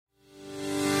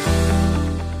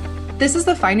This is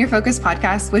the Find Your Focus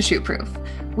podcast with Shootproof.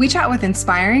 We chat with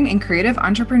inspiring and creative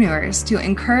entrepreneurs to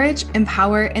encourage,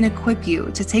 empower, and equip you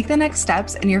to take the next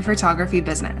steps in your photography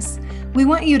business. We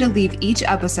want you to leave each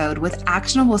episode with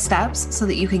actionable steps so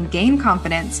that you can gain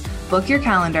confidence, book your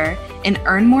calendar, and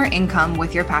earn more income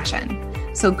with your passion.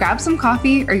 So grab some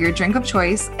coffee or your drink of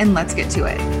choice and let's get to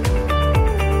it.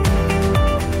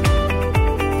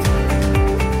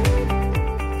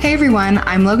 Hey everyone,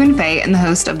 I'm Logan Faye and the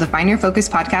host of the Find Your Focus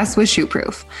podcast with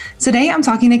Shootproof. Today I'm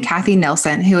talking to Cathi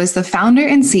Nelson, who is the founder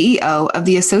and CEO of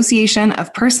the Association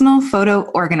of Personal Photo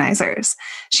Organizers.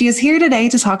 She is here today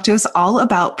to talk to us all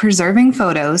about preserving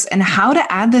photos and how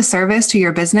to add this service to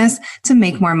your business to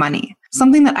make more money.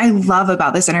 Something that I love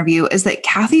about this interview is that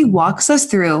Cathi walks us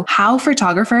through how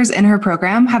photographers in her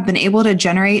program have been able to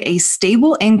generate a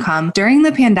stable income during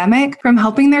the pandemic from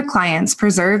helping their clients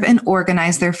preserve and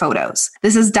organize their photos.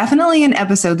 This is definitely an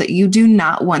episode that you do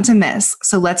not want to miss.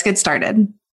 So let's get started.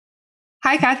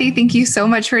 Hi, Cathi. Thank you so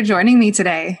much for joining me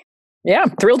today. Yeah,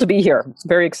 I'm thrilled to be here.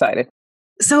 Very excited.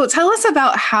 So tell us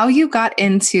about how you got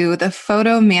into the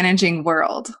photo managing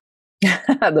world.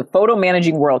 The photo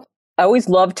managing world. I always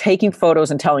loved taking photos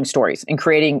and telling stories and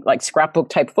creating like scrapbook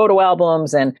type photo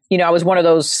albums. And, I was one of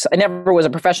those, I never was a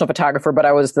professional photographer, but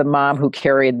I was the mom who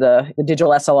carried the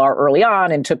digital SLR early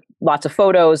on and took lots of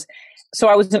photos. So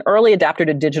I was an early adapter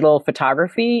to digital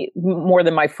photography more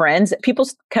than my friends. People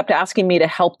kept asking me to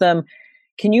help them.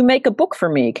 Can you make a book for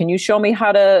me? Can you show me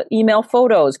how to email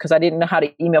photos? Because I didn't know how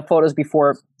to email photos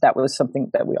before that was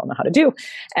something that we all know how to do.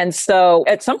 And so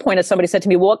at some point, somebody said to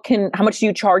me, well, how much do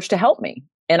you charge to help me?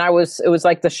 And it was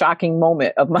like the shocking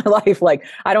moment of my life. Like,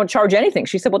 I don't charge anything.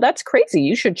 She said, well, that's crazy.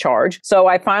 You should charge. So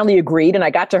I finally agreed and I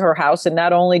got to her house. And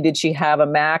not only did she have a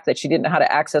Mac that she didn't know how to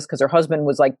access because her husband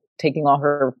was like taking all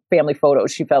her family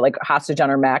photos. She felt like a hostage on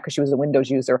her Mac because she was a Windows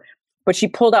user. But she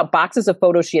pulled out boxes of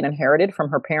photos she had inherited from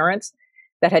her parents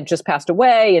that had just passed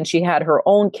away. And she had her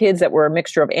own kids that were a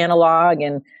mixture of analog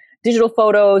and digital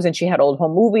photos, and she had old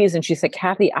home movies. And she said,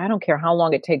 Cathi, I don't care how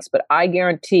long it takes, but I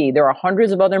guarantee there are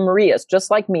hundreds of other Marias just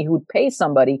like me who'd pay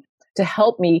somebody to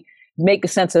help me make a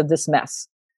sense of this mess.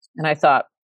 And I thought,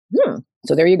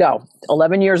 so there you go.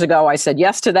 11 years ago, I said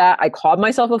yes to that. I called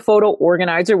myself a photo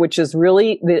organizer, which is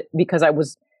really because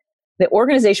the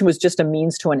organization was just a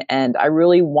means to an end. I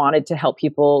really wanted to help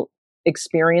people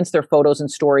experience their photos and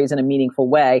stories in a meaningful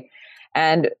way.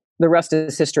 And the rest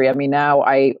is history. I mean, now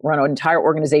I run an entire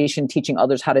organization teaching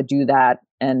others how to do that.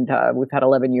 And we've had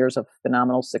 11 years of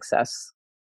phenomenal success.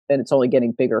 And it's only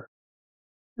getting bigger.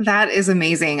 That is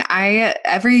amazing.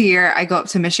 Every year I go up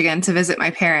to Michigan to visit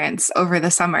my parents over the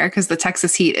summer because the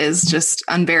Texas heat is just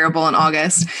unbearable in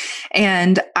August.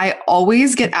 And I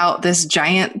always get out this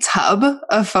giant tub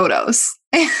of photos.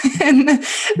 And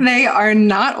they are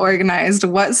not organized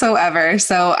whatsoever.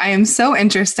 So I am so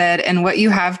interested in what you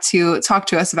have to talk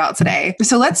to us about today.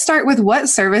 So let's start with what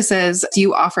services do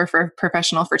you offer for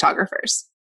professional photographers?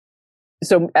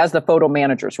 So as the photo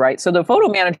managers, right? So the photo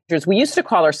managers, we used to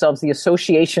call ourselves the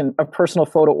Association of Personal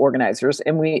Photo Organizers.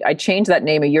 And I changed that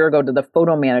name a year ago to the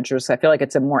photo managers. I feel like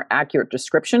it's a more accurate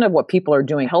description of what people are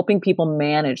doing, helping people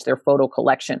manage their photo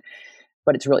collection.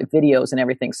 But it's really videos and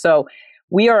everything. So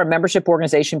we are a membership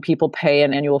organization. People pay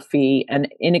an annual fee. And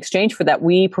in exchange for that,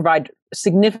 we provide a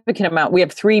significant amount. We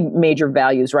have three major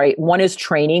values, right? One is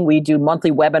training. We do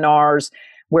monthly webinars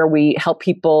where we help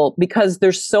people because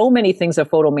there's so many things a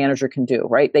photo manager can do,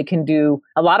 right? They can do,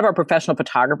 a lot of our professional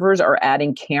photographers are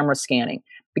adding camera scanning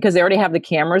because they already have the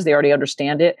cameras. They already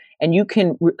understand it. And you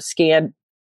can scan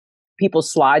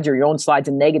people's slides or your own slides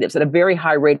and negatives at a very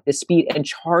high rate of speed and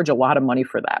charge a lot of money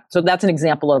for that. So that's an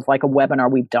example of like a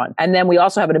webinar we've done. And then we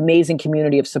also have an amazing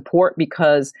community of support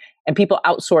and people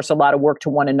outsource a lot of work to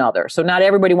one another. So not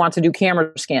everybody wants to do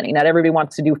camera scanning. Not everybody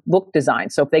wants to do book design.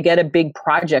 So if they get a big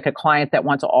project, a client that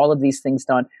wants all of these things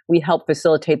done, we help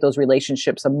facilitate those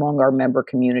relationships among our member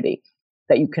community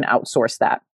that you can outsource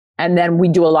that. And then we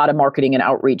do a lot of marketing and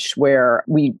outreach where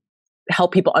we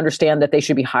help people understand that they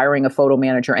should be hiring a photo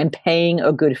manager and paying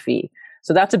a good fee.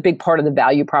 So that's a big part of the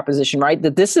value proposition, right?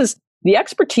 That this is the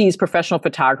expertise professional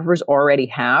photographers already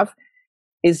have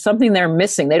is something they're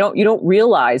missing. You don't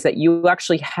realize that you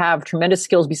actually have tremendous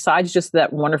skills besides just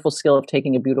that wonderful skill of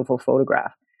taking a beautiful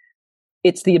photograph.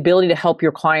 It's the ability to help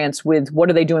your clients with what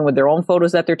are they doing with their own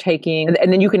photos that they're taking,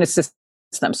 and then you can assist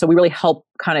them. So we really help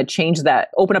kind of change that,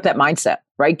 open up that mindset,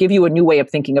 right? Give you a new way of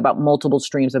thinking about multiple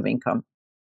streams of income.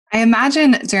 I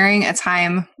imagine during a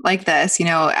time like this,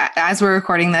 as we're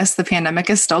recording this, the pandemic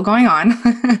is still going on.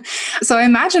 So I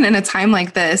imagine in a time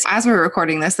like this, as we're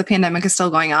recording this, the pandemic is still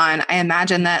going on. I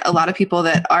imagine that a lot of people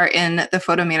that are in the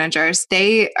photo managers,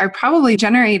 they are probably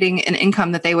generating an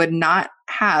income that they would not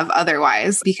have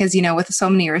otherwise because, with so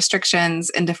many restrictions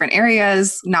in different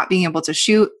areas, not being able to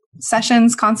shoot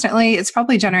sessions constantly, it's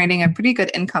probably generating a pretty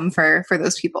good income for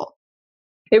those people.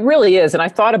 It really is. And I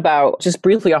thought about, just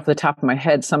briefly off the top of my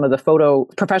head, some of the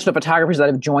professional photographers that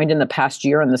have joined in the past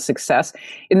year and the success.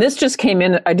 And this just came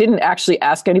in. I didn't actually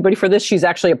ask anybody for this. She's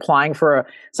actually applying for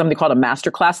something called a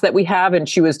masterclass that we have.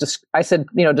 And I said,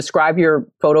 describe your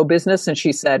photo business. And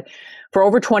she said, for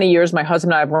over 20 years, my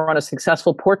husband and I have run a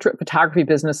successful portrait photography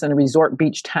business in a resort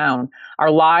beach town.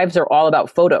 Our lives are all about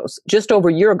photos. Just over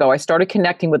a year ago, I started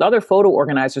connecting with other photo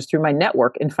organizers through my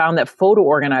network and found that photo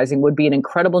organizing would be an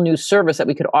incredible new service that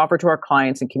we could offer to our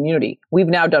clients and community. We've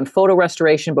now done photo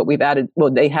restoration, but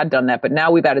they had done that, but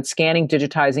now we've added scanning,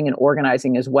 digitizing, and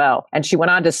organizing as well. And she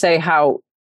went on to say how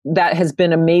that has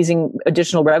been amazing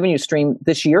additional revenue stream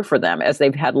this year for them as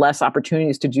they've had less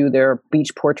opportunities to do their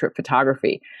beach portrait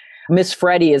photography. Miss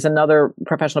Freddie is another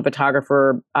professional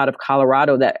photographer out of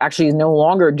Colorado that actually is no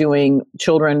longer doing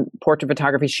children portrait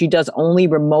photography. She does only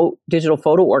remote digital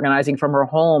photo organizing from her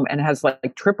home and has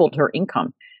tripled her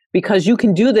income. Because you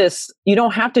can do this, you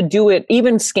don't have to do it,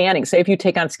 even scanning. Say if you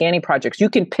take on scanning projects, you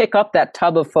can pick up that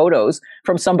tub of photos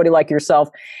from somebody like yourself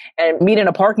and meet in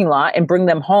a parking lot and bring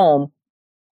them home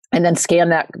and then scan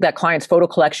that client's photo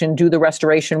collection, do the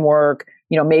restoration work,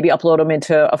 maybe upload them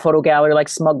into a photo gallery like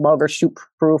SmugMug or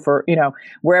ShootProof or,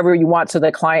 wherever you want so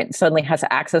the client suddenly has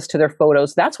access to their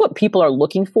photos. That's what people are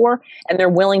looking for, and they're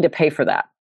willing to pay for that.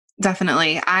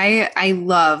 Definitely. I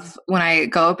love when I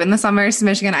go up in the summers to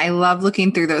Michigan, I love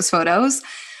looking through those photos,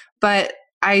 but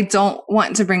I don't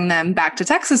want to bring them back to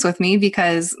Texas with me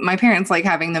because my parents like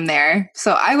having them there.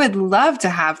 So I would love to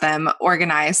have them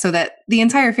organized so that the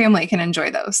entire family can enjoy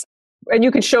those. And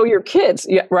you can show your kids,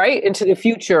 right, into the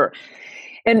future.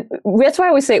 And that's why I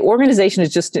always say organization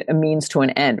is just a means to an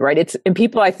end, right? And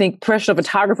people, I think, professional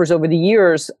photographers over the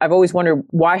years, I've always wondered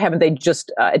why haven't they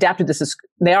just adapted this?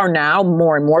 They are now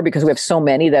more and more because we have so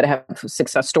many that have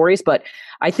success stories. But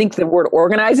I think the word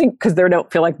organizing, because they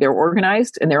don't feel like they're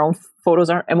organized and their own photos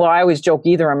aren't. And I always joke,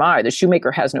 either am I. The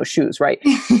shoemaker has no shoes, right?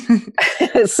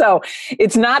 So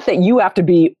it's not that you have to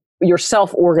be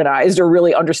yourself organized or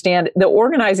really understand. The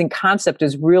organizing concept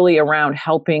is really around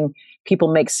helping people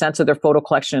make sense of their photo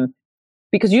collection,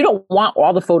 because you don't want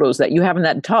all the photos that you have in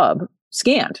that tub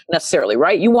scanned necessarily,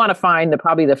 right? You want to find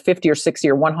probably the 50 or 60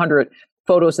 or 100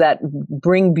 photos that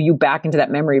bring you back into that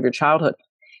memory of your childhood.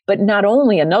 But not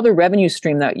only, another revenue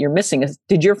stream that you're missing is,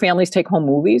 did your families take home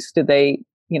movies? Did they,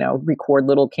 record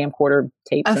little camcorder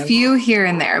tapes? A few here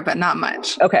and there, but not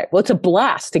much. Okay. Well, it's a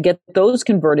blast to get those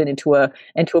converted into a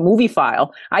movie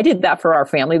file. I did that for our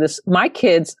family. My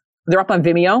kids, they're up on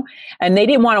Vimeo, and they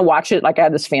didn't want to watch it. Like, I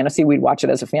had this fantasy we'd watch it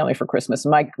as a family for Christmas.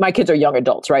 My kids are young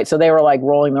adults, right? So they were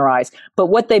rolling their eyes. But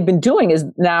what they've been doing is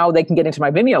now they can get into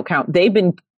my Vimeo account. They've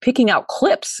been picking out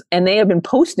clips, and they have been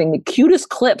posting the cutest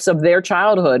clips of their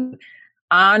childhood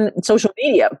on social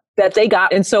media that they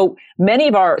got. And so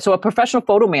a professional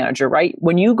photo manager, right?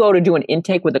 When you go to do an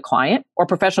intake with a client, or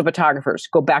professional photographers,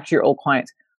 go back to your old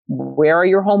clients. Where are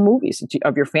your home movies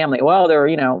of your family? Well, they're,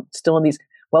 still in these.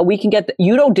 Well, we can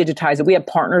you don't digitize it. We have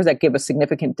partners that give a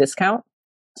significant discount.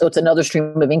 So it's another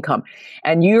stream of income.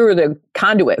 And you're the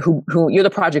conduit who you're the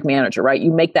project manager, right?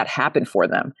 You make that happen for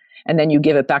them. And then you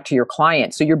give it back to your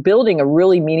client. So you're building a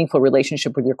really meaningful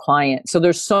relationship with your client. So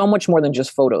there's so much more than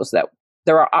just photos, that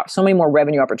there are so many more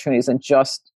revenue opportunities than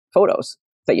just photos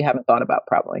that you haven't thought about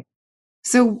probably.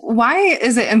 So why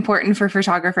is it important for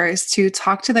photographers to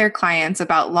talk to their clients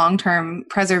about long-term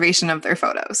preservation of their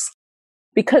photos?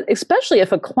 Because especially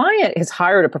if a client has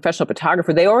hired a professional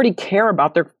photographer, they already care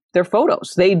about their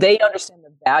photos. They understand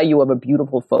the value of a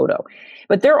beautiful photo,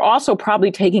 but they're also probably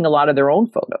taking a lot of their own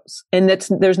photos, and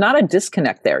there's not a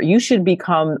disconnect there. You should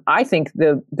become, I think,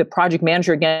 the project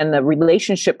manager, again, the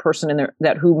relationship person in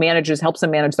there who helps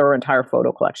them manage their entire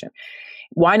photo collection.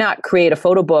 Why not create a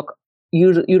photo book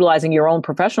utilizing your own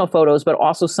professional photos, but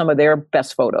also some of their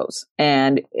best photos,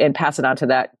 and pass it on to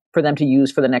that for them to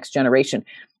use for the next generation?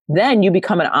 Then you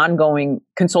become an ongoing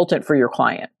consultant for your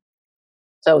client.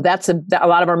 So a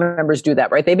lot of our members do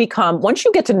that, right? They become, once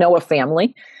you get to know a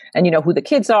family and you know who the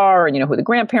kids are and you know who the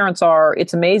grandparents are,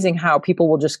 it's amazing how people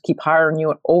will just keep hiring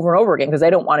you over and over again because they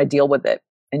don't want to deal with it.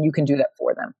 And you can do that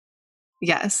for them.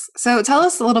 Yes. So tell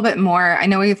us a little bit more. I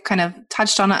know we've kind of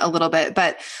touched on it a little bit,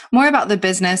 but more about the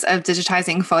business of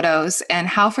digitizing photos and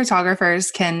how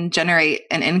photographers can generate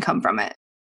an income from it.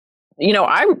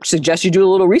 I would suggest you do a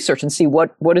little research and see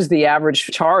what is the average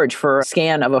charge for a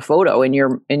scan of a photo in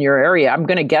your area. I'm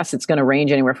going to guess it's going to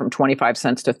range anywhere from 25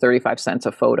 cents to 35 cents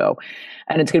a photo.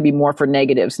 And it's going to be more for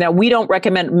negatives. Now, we don't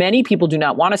recommend, many people do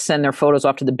not want to send their photos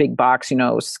off to the big box,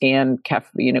 scan,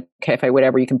 cafe,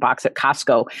 whatever, you can box at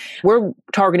Costco. We're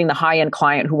targeting the high-end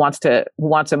client who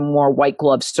wants a more white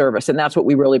glove service. And that's what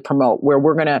we really promote, where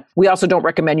we also don't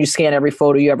recommend you scan every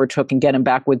photo you ever took and get them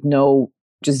back with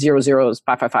just 0 zeros,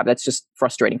 555. That's just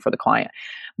frustrating for the client.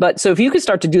 But so if you could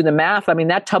start to do the math, I mean,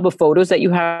 that tub of photos that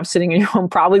you have sitting in your home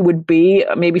probably would be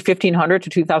maybe $1,500 to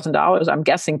 $2,000, I'm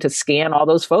guessing, to scan all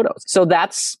those photos.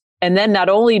 And then not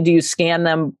only do you scan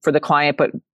them for the client, but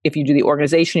if you do the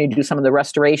organization, you do some of the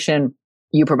restoration,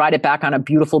 you provide it back on a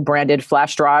beautiful branded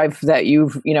flash drive that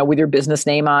you've, with your business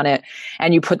name on it.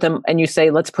 And you put them and you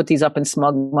say, let's put these up in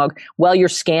SmugMug. While you're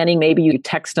scanning, maybe you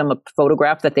text them a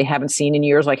photograph that they haven't seen in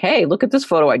years. Like, hey, look at this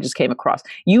photo I just came across.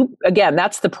 Again,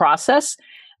 that's the process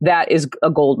that is a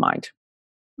gold mine.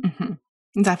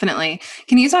 Mm-hmm. Definitely.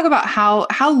 Can you talk about how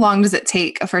long does it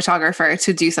take a photographer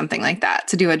to do something like that,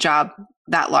 to do a job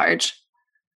that large?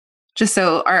 Just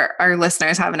so our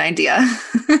listeners have an idea.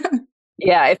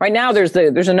 Yeah, right now there's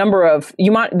a number of,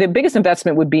 the biggest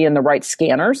investment would be in the right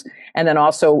scanners. And then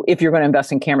also if you're going to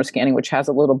invest in camera scanning, which has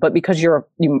a little, but because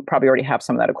you probably already have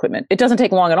some of that equipment, it doesn't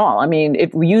take long at all. I mean,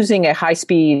 if using a high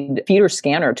speed feeder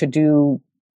scanner to do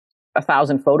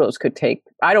 1,000 photos could take,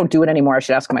 I don't do it anymore. I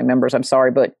should ask my members. I'm sorry,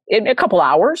 but in a couple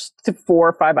hours to 4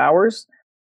 or 5 hours.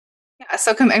 Yeah.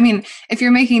 So, if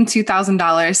you're making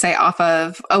 $2,000, say off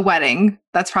of a wedding,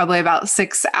 that's probably about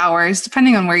 6 hours,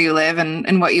 depending on where you live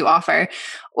and what you offer.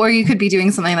 Or you could be doing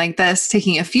something like this,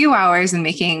 taking a few hours and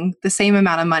making the same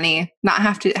amount of money, not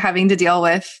having to deal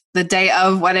with the day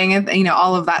of wedding and,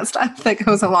 all of that stuff that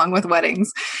goes along with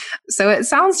weddings. So it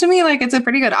sounds to me like it's a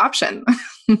pretty good option.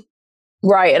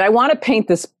 Right. And I want to paint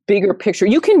this bigger picture.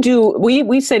 You can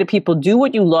we say to people, do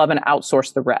what you love and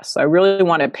outsource the rest. I really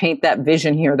want to paint that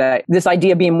vision here, that this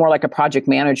idea of being more like a project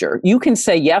manager. You can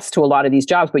say yes to a lot of these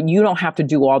jobs, but you don't have to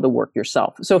do all the work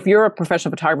yourself. So if you're a professional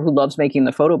photographer who loves making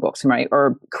the photo books, right,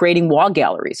 or creating wall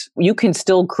galleries, you can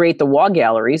still create the wall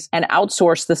galleries and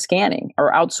outsource the scanning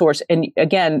or outsource. And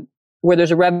again, where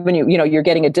there's a revenue, you're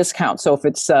getting a discount. So if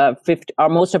it's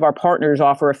most of our partners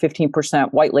offer a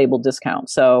 15% white label discount.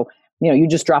 So you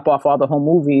just drop off all the home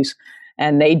movies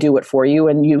and they do it for you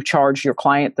and you charge your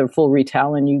client the full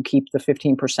retail and you keep the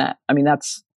 15%. I mean,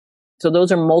 so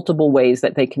those are multiple ways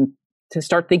that they can to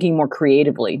start thinking more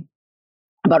creatively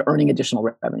about earning additional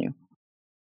revenue.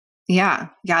 Yeah,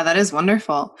 that is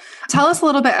wonderful. Tell us a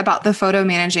little bit about the photo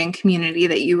managing community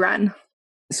that you run.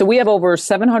 So we have over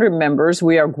 700 members.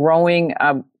 We are growing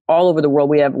all over the world.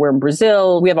 We're in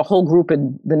Brazil. We have a whole group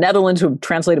in the Netherlands who have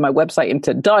translated my website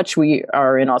into Dutch. We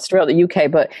are in Australia, the UK.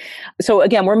 But so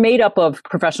again, we're made up of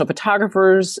professional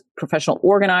photographers, professional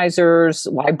organizers,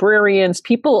 librarians.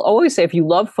 People always say, if you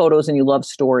love photos and you love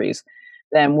stories,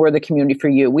 then we're the community for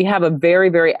you. We have a very,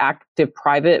 very active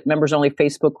private members only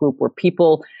Facebook group where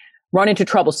people run into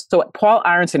trouble. So Paul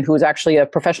Aronson, who is actually a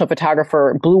professional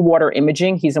photographer, Blue Water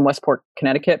Imaging, he's in Westport,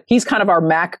 Connecticut. He's kind of our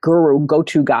Mac guru,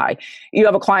 go-to guy. You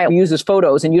have a client who uses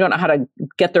photos and you don't know how to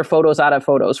get their photos out of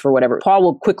photos for whatever. Paul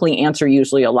will quickly answer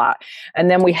usually a lot. And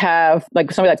then we have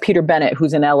somebody like Peter Bennett,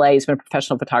 who's in LA. He's been a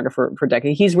professional photographer for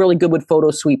decades. He's really good with Photo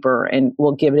Sweeper and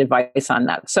will give advice on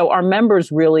that. So our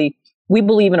members really, we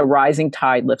believe in a rising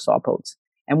tide lifts all boats,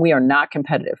 and we are not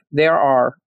competitive.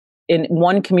 In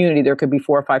one community, there could be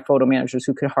 4 or 5 photo managers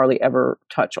who could hardly ever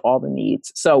touch all the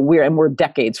needs. So we're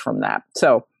decades from that.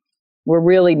 So we're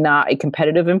really not a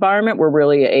competitive environment. We're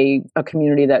really a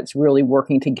community that's really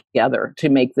working together to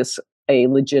make this a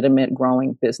legitimate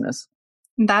growing business.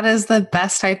 That is the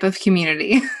best type of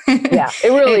community. Yeah, it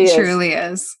really is. It truly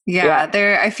is. Yeah.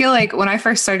 I feel like when I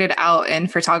first started out in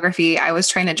photography, I was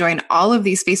trying to join all of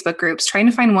these Facebook groups, trying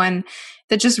to find one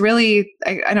that just really,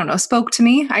 I don't know, spoke to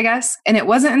me, I guess. And it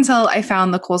wasn't until I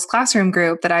found the Kohl's Classroom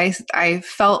group that I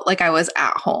felt like I was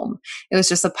at home. It was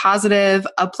just a positive,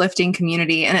 uplifting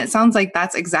community. And it sounds like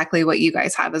that's exactly what you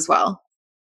guys have as well.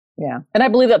 Yeah. And I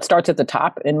believe that starts at the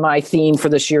top. And my theme for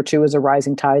this year too is a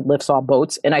rising tide lifts all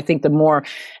boats. And I think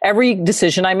every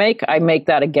decision I make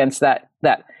that against that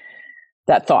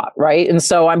thought, right? And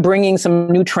so I'm bringing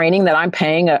some new training that I'm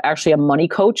paying actually a money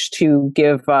coach to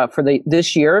give for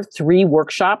this year, 3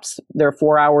 workshops. They're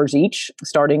 4 hours each,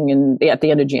 starting at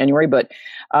the end of January, but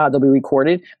they'll be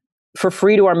recorded for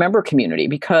free to our member community,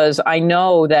 because I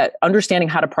know that understanding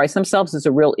how to price themselves is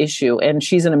a real issue. And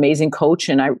she's an amazing coach.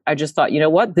 And I just thought, you know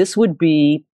what, this would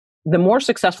be the more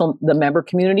successful the member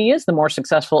community is, the more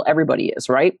successful everybody is,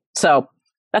 right? So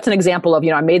that's an example of,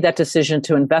 I made that decision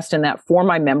to invest in that for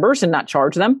my members and not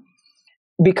charge them,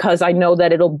 because I know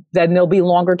that then they'll be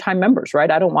longer time members, right?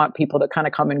 I don't want people to kind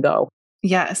of come and go.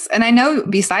 Yes. And I know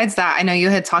besides that, I know you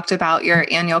had talked about your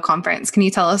annual conference. Can you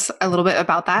tell us a little bit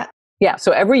about that? Yeah.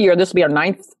 So every year, this will be our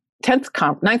ninth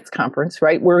conference,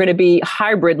 right? We're going to be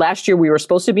hybrid. Last year, we were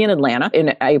supposed to be in Atlanta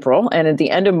in April. And at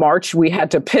the end of March, we had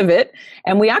to pivot.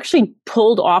 And we actually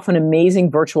pulled off an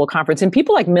amazing virtual conference. And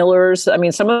people like Miller's,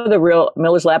 some of the real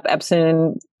Miller's Lab,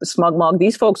 Epson, Smug Mug,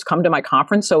 these folks come to my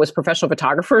conference. So as professional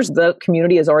photographers, the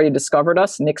community has already discovered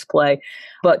us, Nick's Play.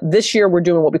 But this year, we're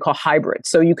doing what we call hybrid.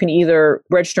 So you can either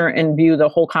register and view the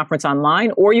whole conference online,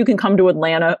 or you can come to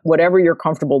Atlanta, whatever you're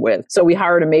comfortable with. So we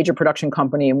hired a major production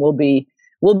company, and we'll be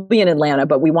in Atlanta,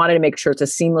 but we wanted to make sure it's a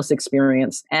seamless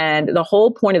experience. And the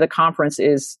whole point of the conference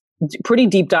is pretty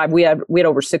deep dive. We had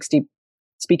over 60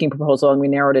 speaking proposals, and we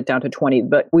narrowed it down to 20.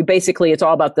 But it's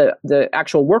all about the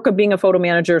actual work of being a photo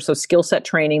manager. So skill set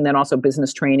training, then also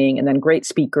business training, and then great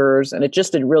speakers. And it's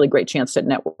just a really great chance to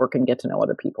network and get to know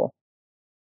other people.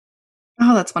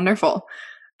 Oh, that's wonderful.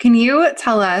 Can you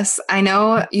tell us, I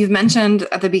know you've mentioned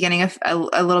at the beginning of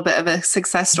a little bit of a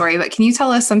success story, but can you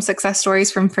tell us some success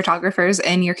stories from photographers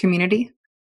in your community?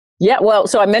 Yeah, well,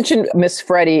 so I mentioned Miss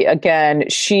Freddie again.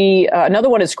 She, another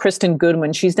one is Kristen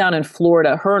Goodwin. She's down in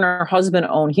Florida. Her and her husband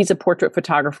he's a portrait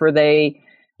photographer.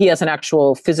 He has an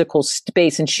actual physical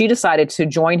space, and she decided to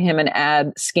join him and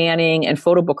add scanning and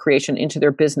photo book creation into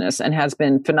their business, and has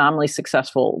been phenomenally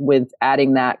successful with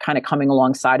adding that, kind of coming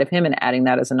alongside of him and adding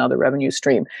that as another revenue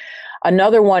stream.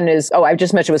 Another one is, I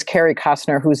just mentioned, was Carrie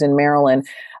Costner, who's in Maryland.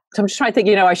 So I'm just trying to think,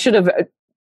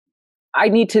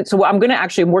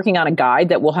 I'm working on a guide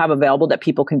that we'll have available that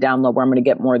people can download, where I'm going to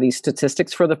get more of these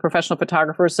statistics for the professional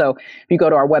photographers. So if you go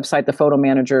to our website, The Photo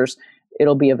Managers,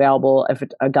 it'll be available as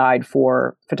a guide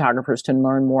for photographers to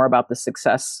learn more about the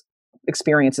success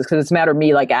experiences. Because it's a matter of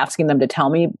me asking them to tell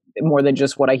me more than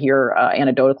just what I hear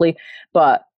anecdotally.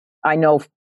 But I know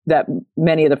that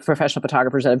many of the professional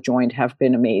photographers that have joined have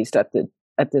been amazed at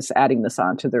this, adding this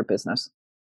on to their business.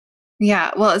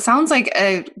 Yeah, well, it sounds like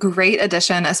a great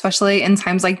addition, especially in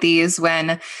times like these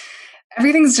when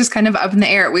everything's just kind of up in the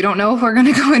air. We don't know if we're going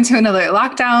to go into another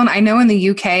lockdown. I know in the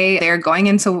UK, they're going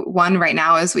into one right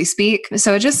now as we speak.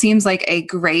 So it just seems like a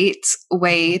great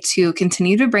way to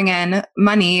continue to bring in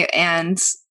money and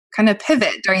kind of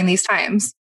pivot during these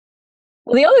times.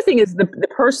 Well, the other thing is the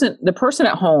person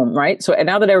at home, right? So, and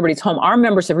now that everybody's home, our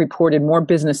members have reported more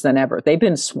business than ever. They've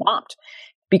been swamped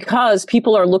because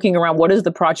people are looking around. What is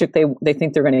the project they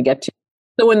think they're going to get to?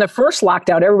 So in the first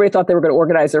lockdown, everybody thought they were going to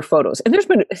organize their photos. And there's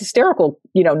been hysterical,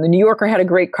 the New Yorker had a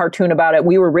great cartoon about it.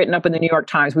 We were written up in the New York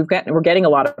Times. We're getting a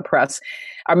lot of press.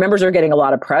 Our members are getting a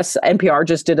lot of press. NPR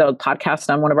just did a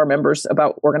podcast on one of our members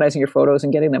about organizing your photos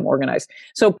and getting them organized.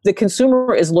 So the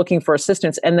consumer is looking for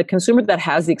assistance, and the consumer that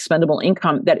has the expendable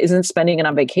income that isn't spending it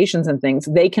on vacations and things,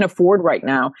 they can afford right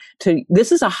now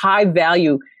this is a high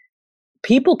value.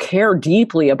 People care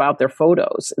deeply about their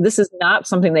photos. This is not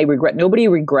something they regret. Nobody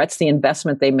regrets the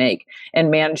investment they make and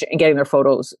manage and getting their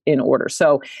photos in order.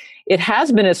 So it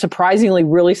has been a surprisingly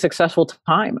really successful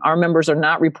time. Our members are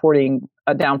not reporting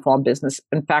a downfall in business.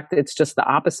 In fact, it's just the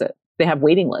opposite. They have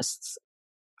waiting lists.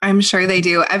 I'm sure they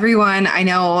do. Everyone, I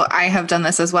know I have done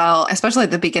this as well, especially at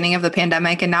the beginning of the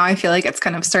pandemic. And now I feel like it's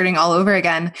kind of starting all over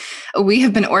again. We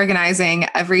have been organizing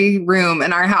every room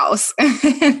in our house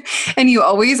and you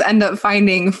always end up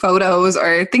finding photos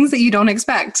or things that you don't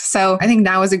expect. So I think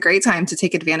now is a great time to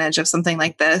take advantage of something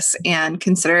like this and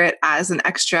consider it as an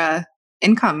extra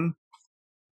income.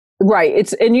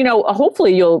 Right.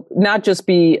 Hopefully you'll not just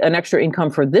be an extra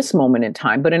income for this moment in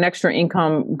time, but an extra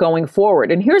income going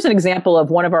forward. And here's an example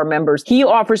of one of our members. He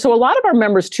offers, so a lot of our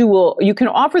members too you can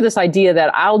offer this idea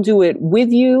that I'll do it with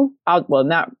you.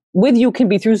 Not with you can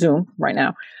be through Zoom right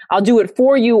now. I'll do it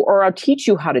for you, or I'll teach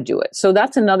you how to do it. So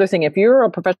that's another thing. If you're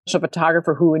a professional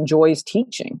photographer who enjoys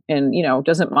teaching and,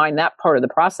 doesn't mind that part of the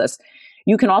process,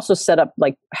 you can also set up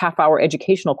half-hour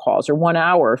educational calls or 1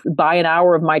 hour, buy an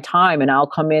hour of my time and I'll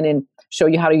come in and show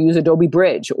you how to use Adobe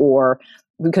Bridge, or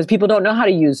because people don't know how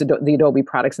to use the Adobe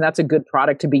products, and that's a good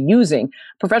product to be using.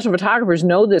 Professional photographers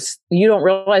know this. You don't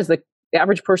realize the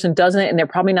average person doesn't, and they're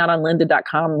probably not on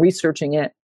lynda.com researching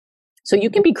it. So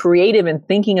you can be creative in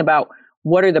thinking about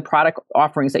what are the product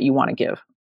offerings that you want to give.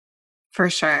 For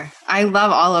sure. I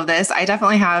love all of this. I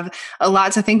definitely have a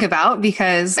lot to think about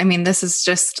because, this is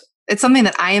just... it's something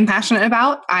that I am passionate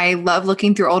about. I love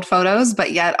looking through old photos,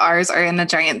 but yet ours are in a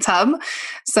giant tub.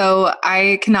 So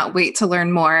I cannot wait to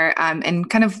learn more and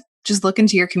kind of just look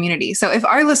into your community. So if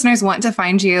our listeners want to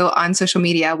find you on social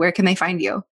media, where can they find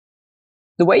you?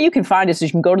 The way you can find us is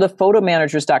you can go to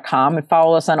thephotomanagers.com and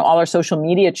follow us on all our social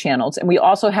media channels. And we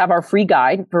also have our free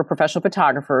guide for professional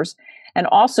photographers. And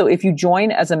also, if you join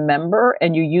as a member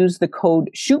and you use the code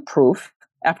ShootProof,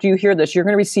 after you hear this, you're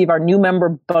going to receive our new member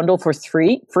bundle for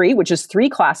free, which is 3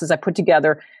 classes I put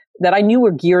together that I knew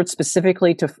were geared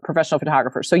specifically to professional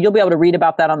photographers. So you'll be able to read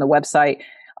about that on the website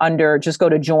just go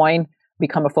to join,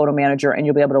 become a photo manager, and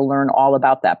you'll be able to learn all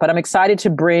about that. But I'm excited to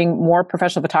bring more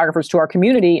professional photographers to our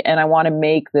community, and I want to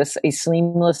make this a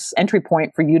seamless entry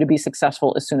point for you to be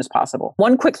successful as soon as possible.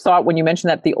 One quick thought when you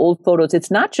mentioned that the old photos, it's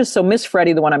not just so Miss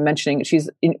Freddie, the one I'm mentioning,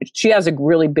 she has a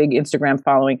really big Instagram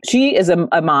following. She is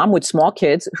a mom with small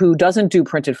kids who doesn't do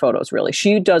printed photos really.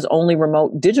 She does only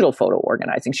remote digital photo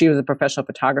organizing. She was a professional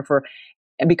photographer,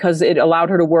 and because it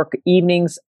allowed her to work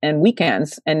evenings and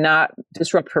weekends and not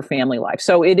disrupt her family life.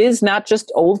 So it is not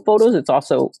just old photos, it's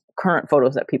also current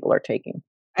photos that people are taking.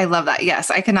 I love that. Yes.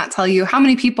 I cannot tell you how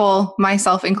many people,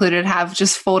 myself included, have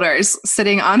just folders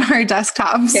sitting on our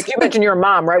desktops. Yeah, you mentioned you're a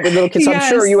mom, right? With little kids. Yes. I'm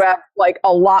sure you have like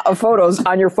a lot of photos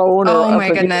on your phone. Oh my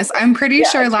goodness. I'm pretty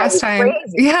sure last time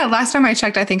I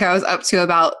checked, I think I was up to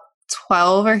about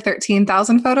 12 or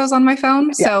 13,000 photos on my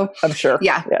phone. Yeah, so I'm sure.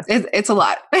 Yeah, it's a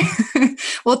lot.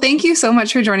 Well, thank you so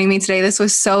much for joining me today. This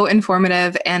was so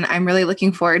informative and I'm really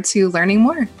looking forward to learning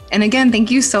more. And again, thank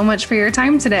you so much for your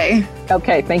time today.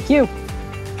 Okay. Thank you.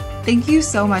 Thank you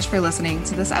so much for listening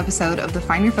to this episode of the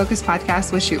Find Your Focus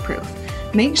podcast with ShootProof.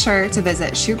 Make sure to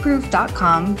visit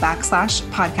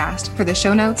shootproof.com/podcast for the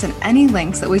show notes and any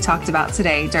links that we talked about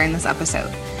today during this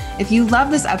episode. If you love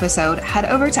this episode, head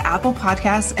over to Apple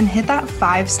Podcasts and hit that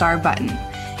 5-star button.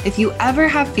 If you ever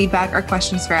have feedback or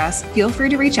questions for us, feel free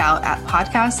to reach out at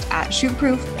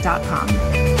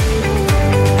podcast@shootproof.com.